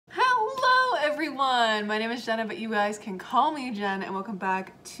everyone, my name is Jenna, but you guys can call me Jen, and welcome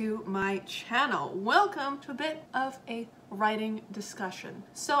back to my channel. Welcome to a bit of a writing discussion.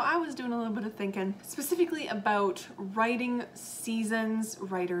 So I was doing a little bit of thinking specifically about writing seasons,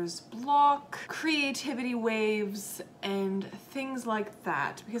 writer's block, creativity waves, and things like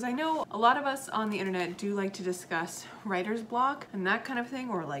that, because I know a lot of us on the internet do like to discuss writer's block and that kind of thing,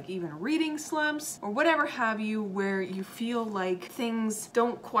 or like even reading slumps or whatever have you, where you feel like things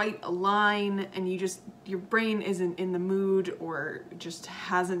don't quite align and your brain isn't in the mood or just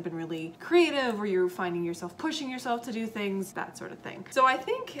hasn't been really creative, or you're finding yourself pushing yourself to do things, that sort of thing. So I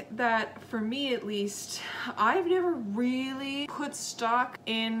think that for me at least, I've never really put stock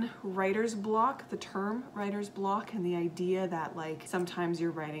in writer's block, the term writer's block, and the idea that like sometimes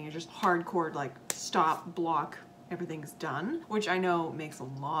your writing is just hardcore, like stop, block, everything's done, which I know makes a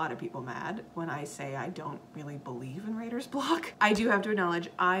lot of people mad when I say I don't really believe in writer's block. I do have to acknowledge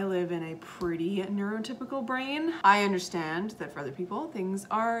I live in a pretty neurotypical brain. I understand that for other people things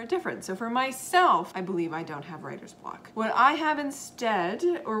are different. So for myself, I believe I don't have writer's block. What I have instead,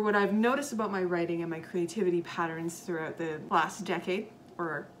 or what I've noticed about my writing and my creativity patterns throughout the last decade,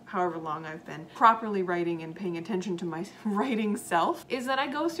 or however long I've been properly writing and paying attention to my writing self, is that I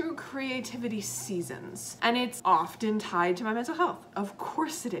go through creativity seasons, and it's often tied to my mental health. Of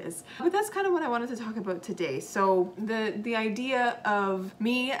course it is. But that's kind of what I wanted to talk about today. So the idea of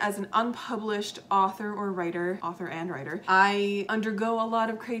me as an unpublished author or writer, author and writer, I undergo a lot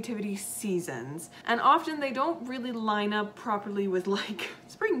of creativity seasons, and often they don't really line up properly with like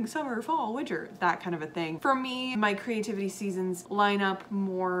spring, summer, fall, winter, that kind of a thing. For me, my creativity seasons line up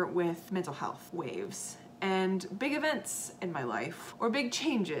more with mental health waves and big events in my life, or big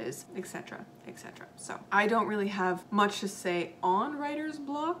changes, etc., etc. So I don't really have much to say on writer's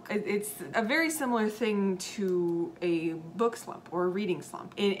block. It's a very similar thing to a book slump or a reading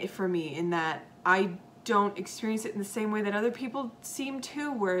slump for me, in that I don't experience it in the same way that other people seem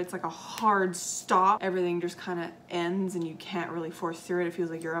to, where it's like a hard stop. Everything just kind of ends and you can't really force through it. It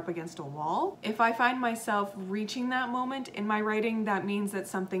feels like you're up against a wall. If I find myself reaching that moment in my writing, that means that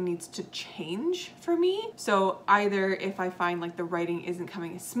something needs to change for me. So either if I find like the writing isn't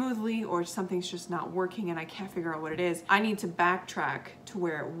coming as smoothly, or something's just not working and I can't figure out what it is, I need to backtrack to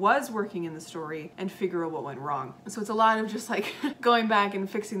where it was working in the story and figure out what went wrong. So it's a lot of just like going back and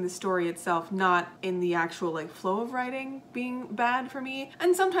fixing the story itself, not in the actual like flow of writing being bad for me.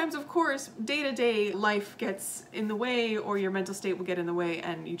 And sometimes, of course, day-to-day life gets in the way, or your mental state will get in the way,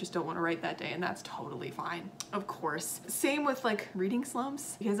 and you just don't want to write that day, and that's totally fine, of course. Same with like reading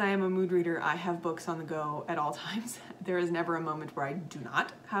slumps. Because I am a mood reader, I have books on the go at all times. There is never a moment where I do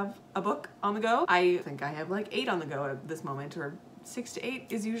not have a book on the go. I think I have like 8 on the go at this moment, or 6 to 8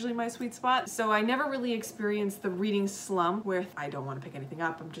 is usually my sweet spot. So I never really experienced the reading slump where I don't want to pick anything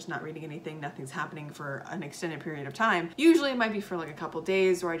up, I'm just not reading anything, nothing's happening for an extended period of time. Usually it might be for like a couple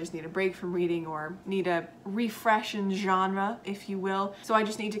days, or I just need a break from reading, or need a refresh in genre, if you will. So I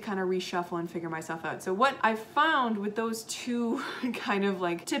just need to kind of reshuffle and figure myself out. So what I've found with those two kind of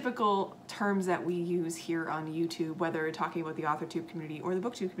like typical terms that we use here on YouTube, whether we're talking about the AuthorTube community or the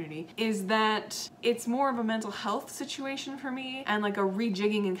BookTube community, is that it's more of a mental health situation for me, and like a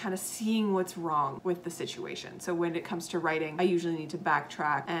rejigging and kind of seeing what's wrong with the situation. So when it comes to writing, I usually need to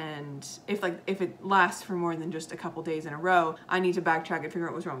backtrack, and if it lasts for more than just a couple days in a row, I need to backtrack and figure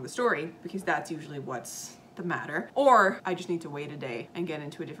out what's wrong with the story, because that's usually what's the matter. Or I just need to wait a day and get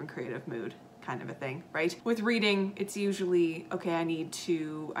into a different creative mood, kind of a thing, right? With reading, it's usually, okay, I need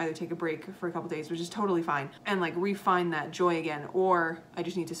to either take a break for a couple days, which is totally fine, and like refine that joy again, or I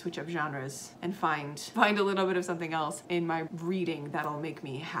just need to switch up genres and find a little bit of something else in my reading that'll make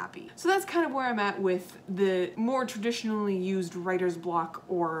me happy. So that's kind of where I'm at with the more traditionally used writer's block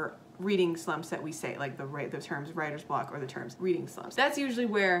or reading slumps that we say, like the terms writer's block or the terms reading slumps. That's usually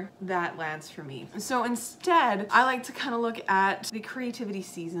where that lands for me. So instead, I like to kind of look at the creativity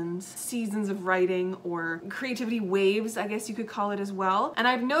seasons of writing, or creativity waves, I guess you could call it as well. And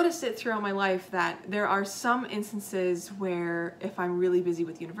I've noticed it throughout my life that there are some instances where if I'm really busy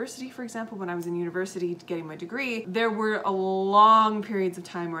with university, for example, when I was in university getting my degree, there were long periods of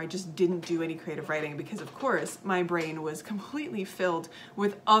time where I just didn't do any creative writing, because of course my brain was completely filled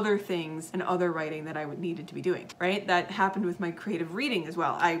with other things and other writing that I needed to be doing, right? That happened with my creative reading as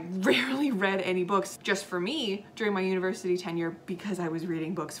well. I rarely read any books just for me during my university tenure, because I was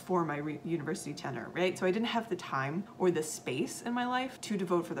reading books for my university tenure, right? So I didn't have the time or the space in my life to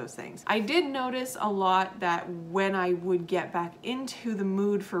devote for those things. I did notice a lot that when I would get back into the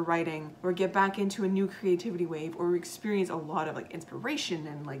mood for writing, or get back into a new creativity wave, or experience a lot of like inspiration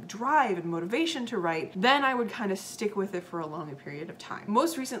and like drive and motivation to write, then I would kind of stick with it for a longer period of time.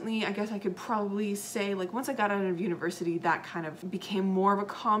 Most recently recently, I guess I could probably say, like, once I got out of university, that kind of became more of a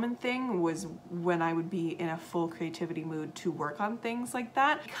common thing, was when I would be in a full creativity mood to work on things like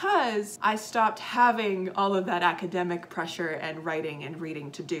that, because I stopped having all of that academic pressure and writing and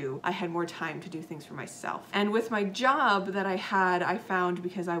reading to do. I had more time to do things for myself. And with my job that I had, I found,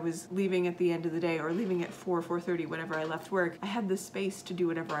 because I was leaving at the end of the day, or leaving at 4:30 whenever I left work, I had the space to do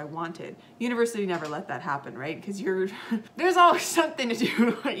whatever I wanted. University never let that happen, right? Because there's always something to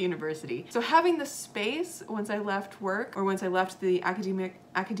do at university. So having the space once I left work, or once I left the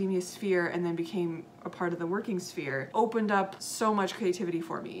academia sphere and then became a part of the working sphere, opened up so much creativity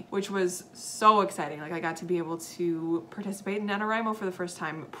for me, which was so exciting. Like, I got to be able to participate in NaNoWriMo for the first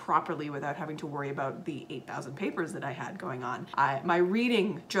time properly without having to worry about the 8,000 papers that I had going on. My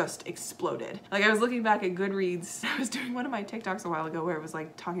reading just exploded. Like, I was looking back at Goodreads. I was doing one of my TikToks a while ago where it was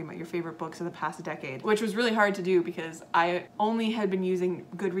like talking about your favorite books of the past decade, which was really hard to do because I only had been using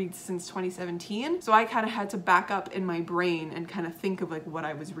Goodreads since 2017. So I kind of had to back up in my brain and kind of think of like what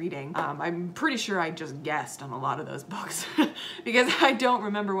I was reading. I'm pretty sure I just guessed on a lot of those books because I don't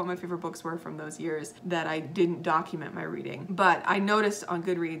remember what my favorite books were from those years that I didn't document my reading. But I noticed on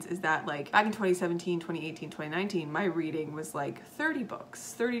Goodreads is that, like, back in 2017, 2018, 2019, my reading was like 30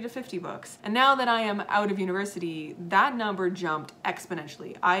 books, 30 to 50 books. And now that I am out of university, that number jumped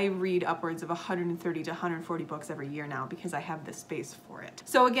exponentially. I read upwards of 130 to 140 books every year now because I have the space for it.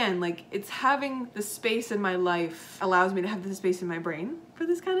 So again, like, it's having the space in my life allows me to have the space in my brain for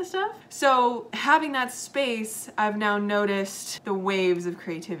this kind of stuff. So having that space, I've now noticed the waves of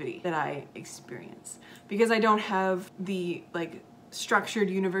creativity that I experience because I don't have the, like, structured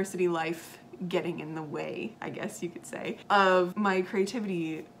university life getting in the way, I guess you could say, of my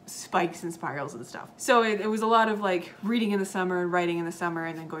creativity spikes and spirals and stuff. So it was a lot of like reading in the summer and writing in the summer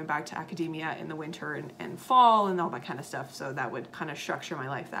and then going back to academia in the winter and fall and all that kind of stuff. So that would kind of structure my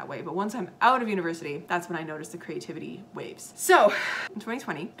life that way. But once I'm out of university, that's when I noticed the creativity waves. So in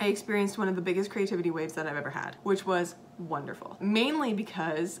 2020, I experienced one of the biggest creativity waves that I've ever had, which was wonderful. Mainly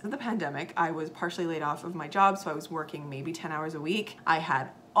because of the pandemic, I was partially laid off of my job, so I was working maybe 10 hours a week. I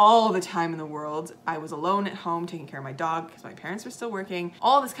had all the time in the world. I was alone at home taking care of my dog because my parents were still working.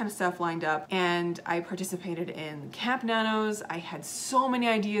 All this kind of stuff lined up, and I participated in Camp Nanos. I had so many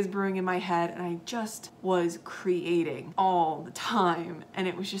ideas brewing in my head, and I just was creating all the time, and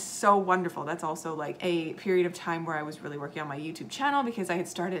it was just so wonderful. That's also like a period of time where I was really working on my YouTube channel because I had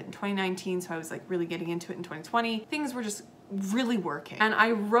started in 2019, so I was like really getting into it in 2020. Things were just really working. And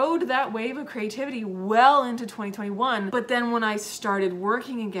I rode that wave of creativity well into 2021, but then when I started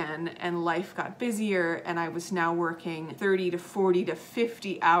working again and life got busier and I was now working 30 to 40 to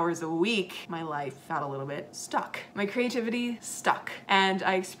 50 hours a week, my life got a little bit stuck. My creativity stuck, and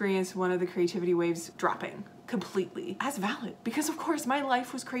I experienced one of the creativity waves dropping completely as valid, because of course my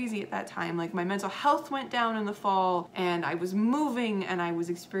life was crazy at that time. Like, my mental health went down in the fall, and I was moving, and I was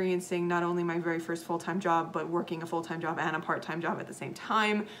experiencing not only my very first full-time job, but working a full-time job and a part-time job at the same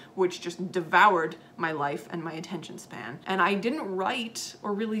time, which just devoured my life and my attention span. And I didn't write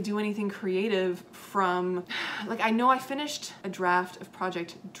or really do anything creative from, like, I know I finished a draft of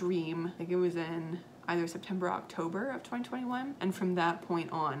Project Dream, I think it was in either September or October of 2021, and from that point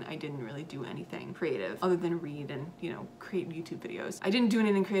on I didn't really do anything creative other than read and, you know, create YouTube videos. I didn't do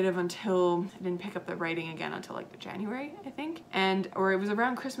anything creative until I didn't pick up the writing again until like January, I think, or it was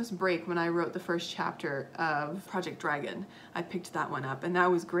around Christmas break when I wrote the first chapter of Project Dragon. I picked that one up, and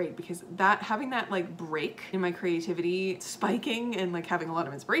that was great because having that like break in my creativity spiking and like having a lot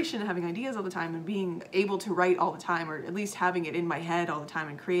of inspiration and having ideas all the time and being able to write all the time, or at least having it in my head all the time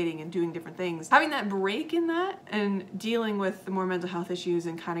and creating and doing different things, having that break in that and dealing with the more mental health issues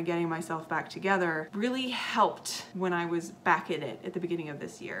and kind of getting myself back together really helped when I was back in it at the beginning of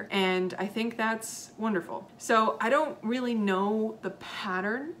this year. And I think that's wonderful. So I don't really know the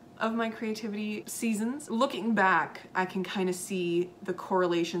pattern of my creativity seasons. Looking back, I can kind of see the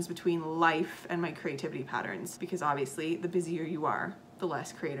correlations between life and my creativity patterns, because obviously the busier you are, the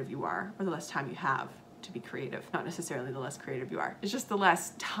less creative you are, or the less time you have to be creative. Not necessarily the less creative you are, it's just the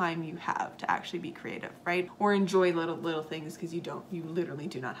less time you have to actually be creative, right? Or enjoy little things, because you literally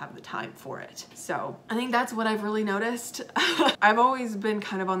do not have the time for it. So I think that's what I've really noticed. I've always been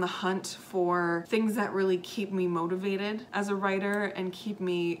kind of on the hunt for things that really keep me motivated as a writer and keep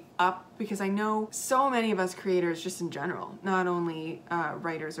me up, because I know so many of us creators, just in general, not only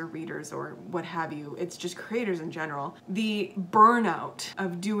writers or readers or what have you, it's just creators in general, the burnout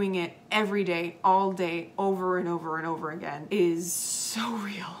of doing it every day, all day, over and over and over again is so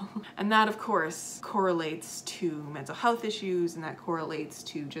real. And that, of course, correlates to mental health issues, and that correlates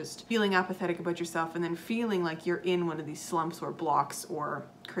to just feeling apathetic about yourself and then feeling like you're in one of these slumps or blocks or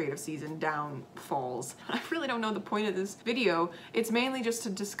creative season down falls. I really don't know the point of this video. It's mainly just to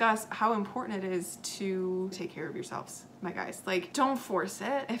discuss how important it is to take care of yourselves, my guys. Like, don't force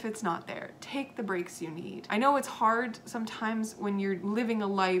it if it's not there. Take the breaks you need. I know it's hard sometimes when you're living a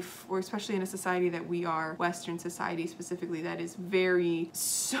life, or especially in a society that we are, Western society specifically, that is very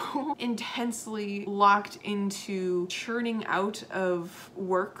so intensely locked into churning out of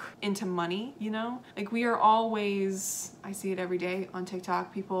work into money, you know? Like, we are always, I see it every day on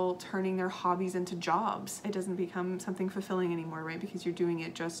TikTok, people turning their hobbies into jobs. It doesn't become something fulfilling anymore, right? Because you're doing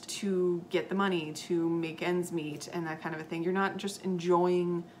it just to get the money, to make ends meet, and that kind of a thing. You're not just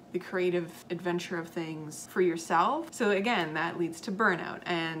enjoying the creative adventure of things for yourself. So again, that leads to burnout.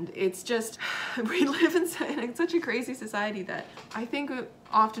 And it's just, we live in such a crazy society that I think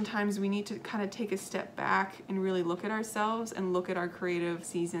oftentimes we need to kind of take a step back and really look at ourselves and look at our creative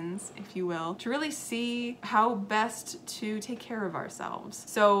seasons, if you will, to really see how best to take care of ourselves.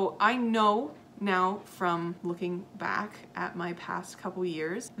 So I know now from looking back at my past couple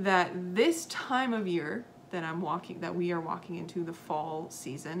years that this time of year that we are walking into the fall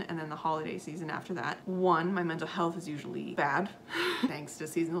season and then the holiday season after that. One, my mental health is usually bad, thanks to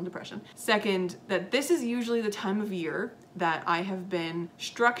seasonal depression. Second, that this is usually the time of year that I have been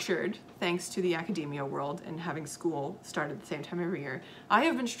structured, thanks to the academia world and having school start at the same time every year. I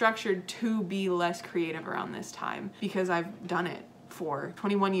have been structured to be less creative around this time because I've done it for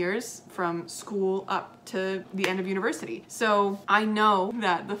 21 years from school up to the end of university. So I know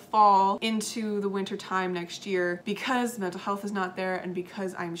that the fall into the winter time next year, because mental health is not there and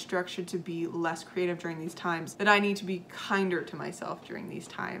because I'm structured to be less creative during these times, that I need to be kinder to myself during these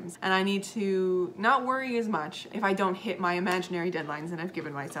times. And I need to not worry as much if I don't hit my imaginary deadlines that I've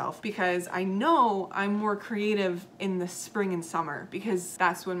given myself, because I know I'm more creative in the spring and summer, because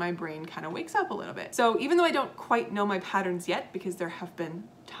that's when my brain kind of wakes up a little bit. So even though I don't quite know my patterns yet, because there have been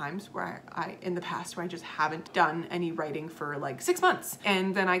times where I in the past where I just haven't done any writing for like 6 months,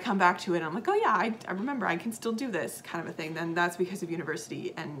 and then I come back to it and I'm like, oh yeah, I remember I can still do this kind of a thing. Then that's because of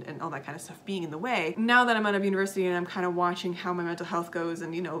university and all that kind of stuff being in the way. Now that I'm out of university and I'm kind of watching how my mental health goes,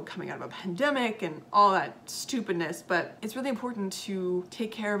 and you know, coming out of a pandemic and all that stupidness, but it's really important to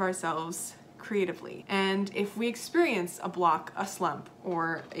take care of ourselves creatively. And if we experience a block, a slump,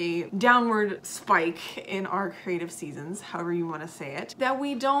 or a downward spike in our creative seasons, however you want to say it, that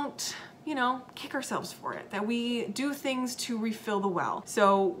we don't, you know, kick ourselves for it, that we do things to refill the well.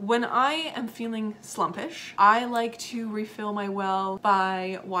 So when I am feeling slumpish, I like to refill my well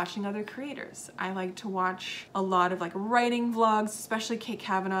by watching other creators. I like to watch a lot of like writing vlogs, especially Kate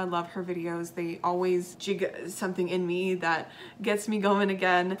Kavanaugh. I love her videos. They always jig something in me that gets me going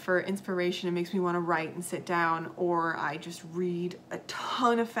again for inspiration and makes me want to write and sit down. Or I just read a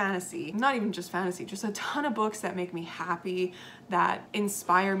ton of fantasy, not even just fantasy, just a ton of books that make me happy, that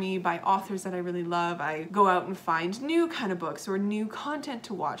inspire me, by authors that I really love. I go out and find new kind of books or new content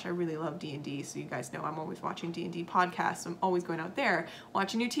to watch. I really love D&D, so you guys know I'm always watching D&D podcasts. I'm always going out there,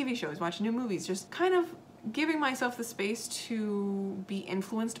 watching new TV shows, watching new movies, just kind of giving myself the space to be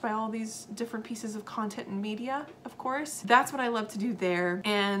influenced by all these different pieces of content and media, of course. That's what I love to do there.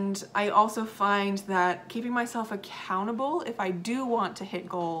 And I also find that keeping myself accountable, if I do want to hit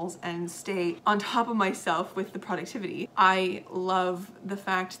goals and stay on top of myself with the productivity, I love the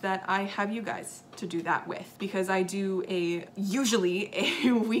fact that I have you guys to do that with, because I do usually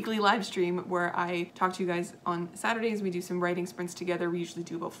a weekly live stream where I talk to you guys on Saturdays. We do some writing sprints together. We usually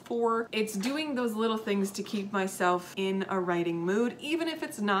do about 4. It's doing those little things to keep myself in a writing mood, even if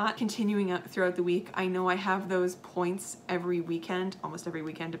it's not continuing out throughout the week. I know I have those points every weekend, almost every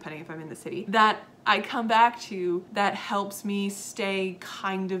weekend, depending if I'm in the city, that I come back to, that helps me stay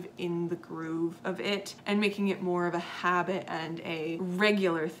kind of in the groove of it and making it more of a habit and a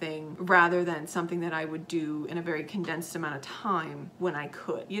regular thing rather than something that I would do in a very condensed amount of time when I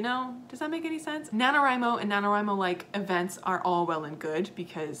could, you know? Does that make any sense? NaNoWriMo and NaNoWriMo-like events are all well and good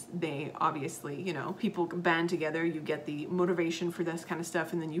because they obviously, you know, people band together, you get the motivation for this kind of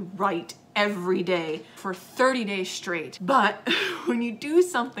stuff, and then you write every day for 30 days straight. But when you do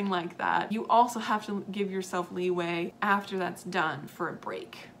something like that, you also have to give yourself leeway after that's done for a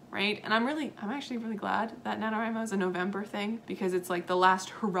break, right? And I'm actually really glad that NaNoWriMo is a November thing, because it's like the last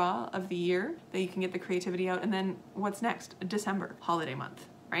hurrah of the year that you can get the creativity out. And then what's next? December, holiday month,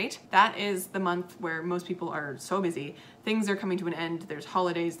 right? That is the month where most people are so busy. Things are coming to an end. There's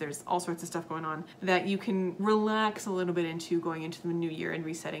holidays, there's all sorts of stuff going on that you can relax a little bit into going into the new year and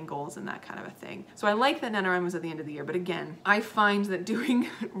resetting goals and that kind of a thing. So I like that NaNoWriMo was at the end of the year, but again, I find that doing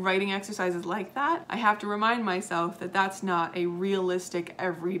writing exercises like that, I have to remind myself that that's not a realistic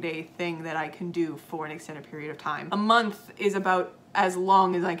everyday thing that I can do for an extended period of time. A month is about as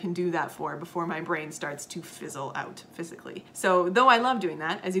long as I can do that for before my brain starts to fizzle out physically. So though I love doing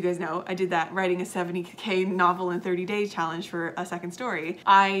that, as you guys know, I did that writing a 70K novel in 30 days challenge for a second story.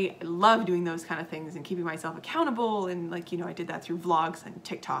 I love doing those kind of things and keeping myself accountable, and like, you know, I did that through vlogs and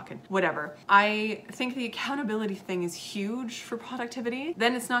TikTok and whatever. I think the accountability thing is huge for productivity.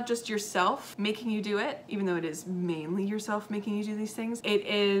 Then it's not just yourself making you do it, even though it is mainly yourself making you do these things. It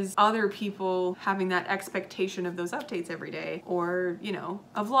is other people having that expectation of those updates every day, or, you know,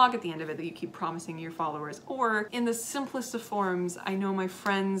 a vlog at the end of it that you keep promising your followers, or in the simplest of forms. I know my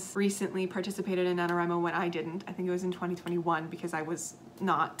friends recently participated in NaNoWriMo when I didn't. I think it was in 2021 because I was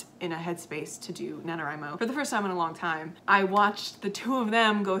not in a headspace to do NaNoWriMo for the first time in a long time. I watched the two of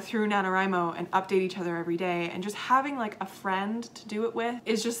them go through NaNoWriMo and update each other every day, and just having like a friend to do it with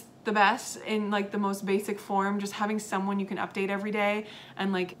is just the best in like the most basic form. Just having someone you can update every day,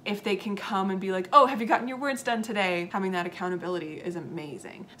 and like if they can come and be like, oh, have you gotten your words done today? Having that accountability is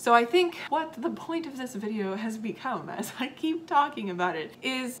amazing. So I think what the point of this video has become, as I keep talking about it,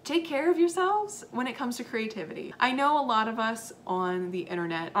 is take care of yourselves when it comes to creativity. I know a lot of us on the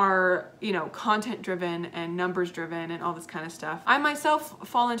internet are, you know, content driven and numbers driven and all this kind of stuff. I myself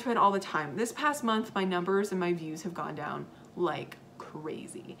fall into it all the time. This past month, my numbers and my views have gone down like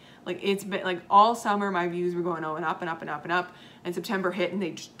crazy. Like, it's been like all summer my views were going up and up and up and up, and September hit and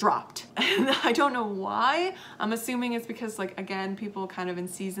they just dropped. And I don't know why. I'm assuming it's because, like, again, people kind of in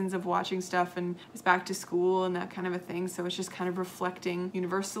seasons of watching stuff and it's back to school and that kind of a thing, so it's just kind of reflecting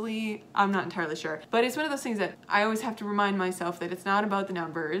universally. I'm not entirely sure, but it's one of those things that I always have to remind myself that it's not about the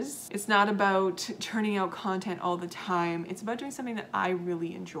numbers. It's not about churning out content all the time. It's about doing something that I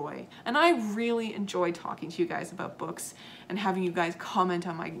really enjoy. And I really enjoy talking to you guys about books and having you guys comment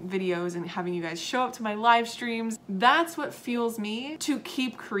on my videos and having you guys show up to my live streams. That's what fuels me to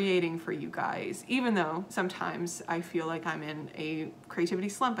keep creating for you guys, even though sometimes I feel like I'm in a creativity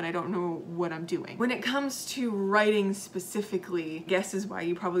slump and I don't know what I'm doing. When it comes to writing specifically, guess is why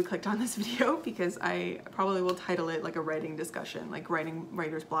you probably clicked on this video, because I probably will title it like a writing discussion, like writing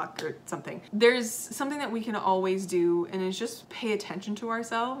writer's block or something. There's something that we can always do, and it's just pay attention to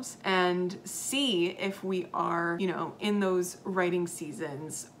ourselves and see if we are, you know, in those writing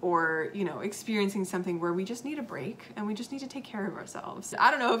seasons, or, you know, experiencing something where we just need a break and we just need to take care of ourselves.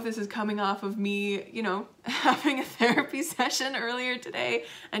 I don't know if this is coming off of me, you know, having a therapy session earlier today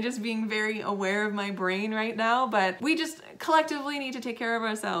and just being very aware of my brain right now, but we just collectively need to take care of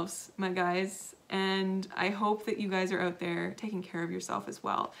ourselves, my guys. And I hope that you guys are out there taking care of yourself as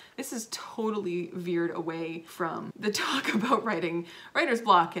well. This is totally veered away from the talk about writing writer's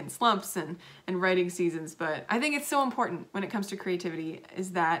block and slumps and writing seasons, but I think it's so important when it comes to creativity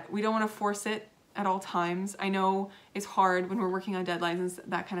is that we don't want to force it at all times. I know it's hard when we're working on deadlines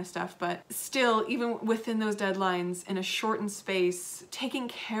and that kind of stuff, but still, even within those deadlines, in a shortened space, taking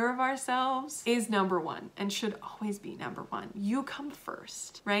care of ourselves is number one and should always be number one. You come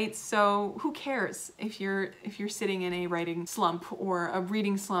first, right? So who cares if you're sitting in a writing slump or a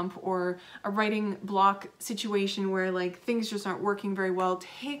reading slump or a writing block situation where like things just aren't working very well.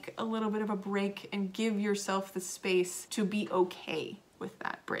 Take a little bit of a break and give yourself the space to be okay with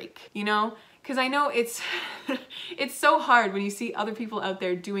that break, you know? Because I know it's it's so hard when you see other people out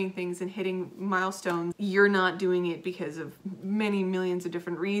there doing things and hitting milestones. You're not doing it because of many millions of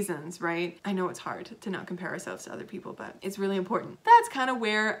different reasons, right? I know it's hard to not compare ourselves to other people, but it's really important. That's kind of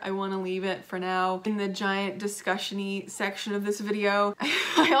where I want to leave it for now in the giant discussion-y section of this video.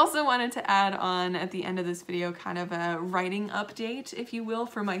 I also wanted to add on at the end of this video kind of a writing update, if you will,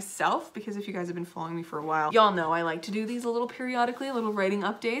 for myself, because if you guys have been following me for a while, y'all know I like to do these a little periodically, little writing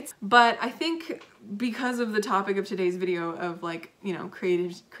updates, but I think because of the topic of today's video of, like, you know,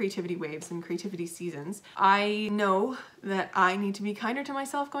 creativity waves and creativity seasons, I know that I need to be kinder to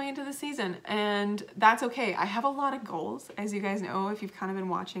myself going into the season, and that's okay. I have a lot of goals, as you guys know if you've kind of been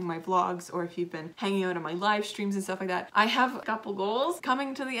watching my vlogs or if you've been hanging out on my live streams and stuff like that. I have a couple goals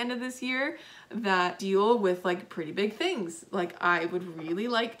coming to the end of this year that deal with like pretty big things. Like, I would really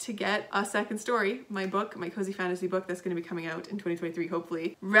like to get a second story, my book, my cozy fantasy book that's going to be coming out in 2023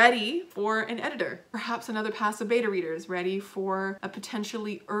 hopefully, ready for an editor. Perhaps another pass of beta readers ready for a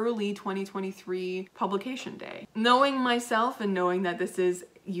potentially early 2023 publication day. Knowing myself and knowing that this is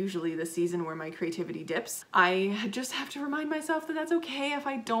usually the season where my creativity dips, I just have to remind myself that that's okay if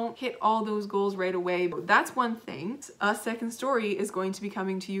I don't hit all those goals right away. That's one thing. A second story is going to be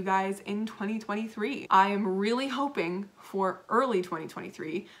coming to you guys in 2023. I am really hoping for early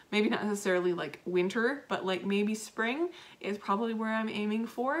 2023. Maybe not necessarily like winter, but like maybe spring is probably where I'm aiming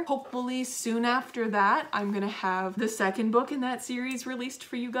for. Hopefully soon after that, I'm gonna have the second book in that series released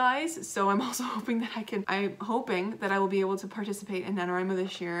for you guys. So I'm also hoping that I'm hoping that I will be able to participate in NaNoWriMo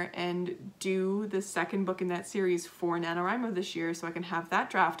this year and do the second book in that series for NaNoWriMo this year, so I can have that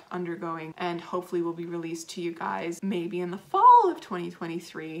draft undergoing and hopefully will be released to you guys maybe in the fall of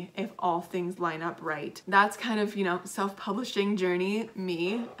 2023 if all things line up right. That's kind of, you know, self-publishing journey,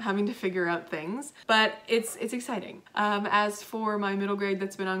 me having to figure out things, but it's exciting. As for my middle grade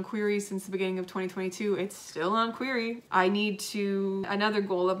that's been on query since the beginning of 2022, it's still on query. Another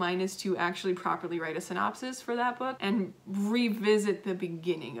goal of mine is to actually properly write a synopsis for that book and revisit the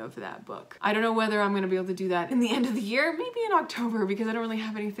beginning of that book. I don't know whether I'm gonna be able to do that in the end of the year, maybe in October, because I don't really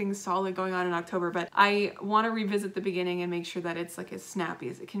have anything solid going on in October, but I want to revisit the beginning and make sure that it's like as snappy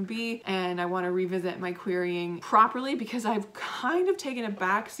as it can be, and I want to revisit my querying properly because I've kind of taken a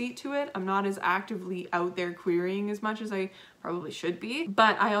back seat to it. I'm not as actively out there querying as much as I probably should be,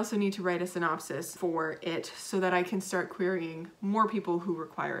 but I also need to write a synopsis for it so that I can start querying more people who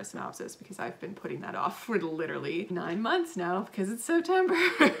require a synopsis, because I've been putting that off for literally 9 months now because it's September.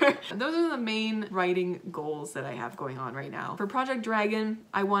 Those are the main writing goals that I have going on right now. For Project Dragon,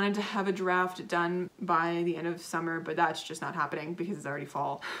 I wanted to have a draft done by the end of summer, but that's just not happening because it's already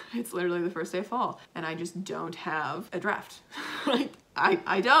fall. It's literally the first day of fall and I just don't have a draft. Like,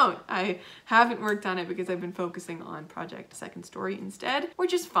 I haven't worked on it because I've been focusing on Project Second Story instead,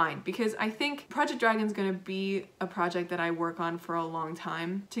 which is fine because I think Project Dragon's gonna be a project that I work on for a long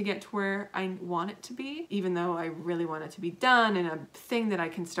time to get to where I want it to be, even though I really want it to be done and a thing that I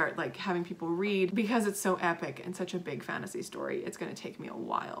can start like having people read because it's so epic and such a big fantasy story. It's gonna take me a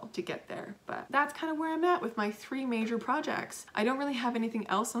while to get there, but that's kind of where I'm at with my 3 major projects. I don't really have anything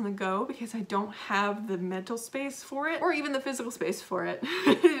else on the go because I don't have the mental space for it or even the physical space for it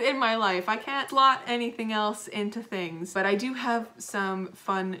in my life. I can't slot anything else into things, but I do have some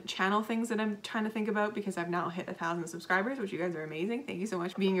fun channel things that I'm trying to think about because I've now hit 1,000 subscribers, which you guys are amazing. Thank you so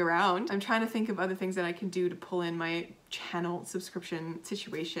much for being around. I'm trying to think of other things that I can do to pull in my channel subscription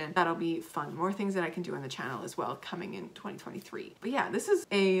situation. That'll be fun. More things that I can do on the channel as well coming in 2023. But yeah, this is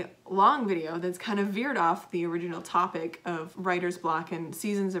a long video that's kind of veered off the original topic of writer's block and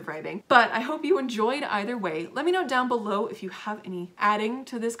seasons of writing, but I hope you enjoyed either way. Let me know down below if you have any adding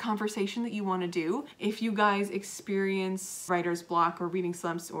to this conversation that you want to do. If you guys experience writer's block or reading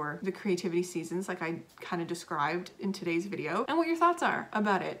slumps or the creativity seasons like I kind of described in today's video, and what your thoughts are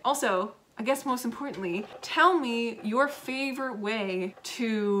about it. Also, I guess most importantly, tell me your favorite way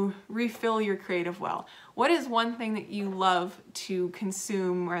to refill your creative well. What is one thing that you love to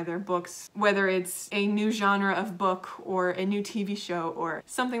consume, whether books, whether it's a new genre of book or a new TV show or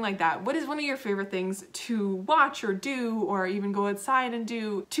something like that? What is one of your favorite things to watch or do or even go outside and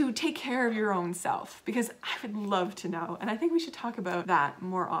do to take care of your own self? Because I would love to know, and I think we should talk about that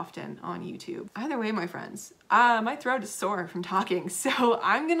more often on YouTube. Either way, my friends, my throat is sore from talking, so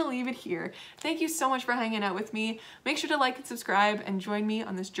I'm gonna leave it here. Thank you so much for hanging out with me. Make sure to like and subscribe and join me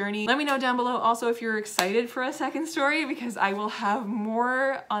on this journey. Let me know down below also if you're excited for a second story, because I will have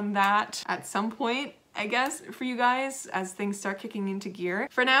more on that at some point, I guess, for you guys as things start kicking into gear.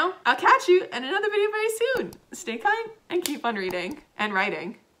 For now, I'll catch you in another video very soon. Stay kind and keep on reading and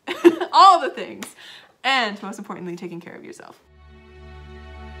writing. All the things. And most importantly, taking care of yourself.